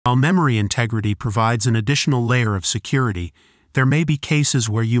While memory integrity provides an additional layer of security, there may be cases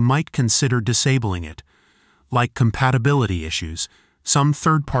where you might consider disabling it. Like compatibility issues, some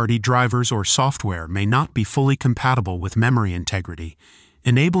third-party drivers or software may not be fully compatible with memory integrity.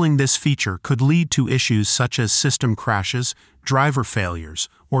 Enabling this feature could lead to issues such as system crashes, driver failures,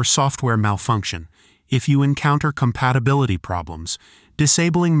 or software malfunction. If you encounter compatibility problems,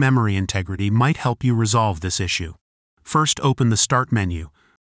 disabling memory integrity might help you resolve this issue. First, open the Start menu.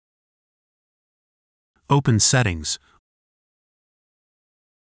 Open Settings.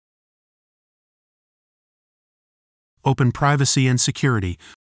 Open Privacy and Security.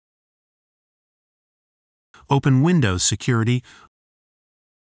 Open Windows Security.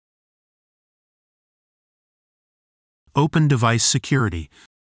 Open Device Security.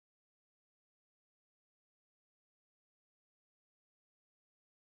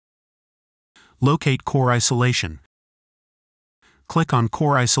 Locate Core Isolation. Click on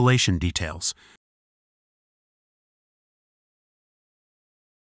Core Isolation Details.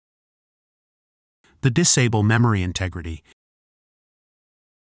 The Disable Memory Integrity.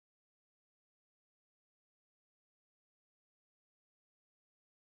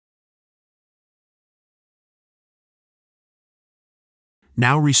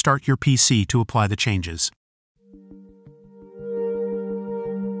 Now restart your PC to apply the changes.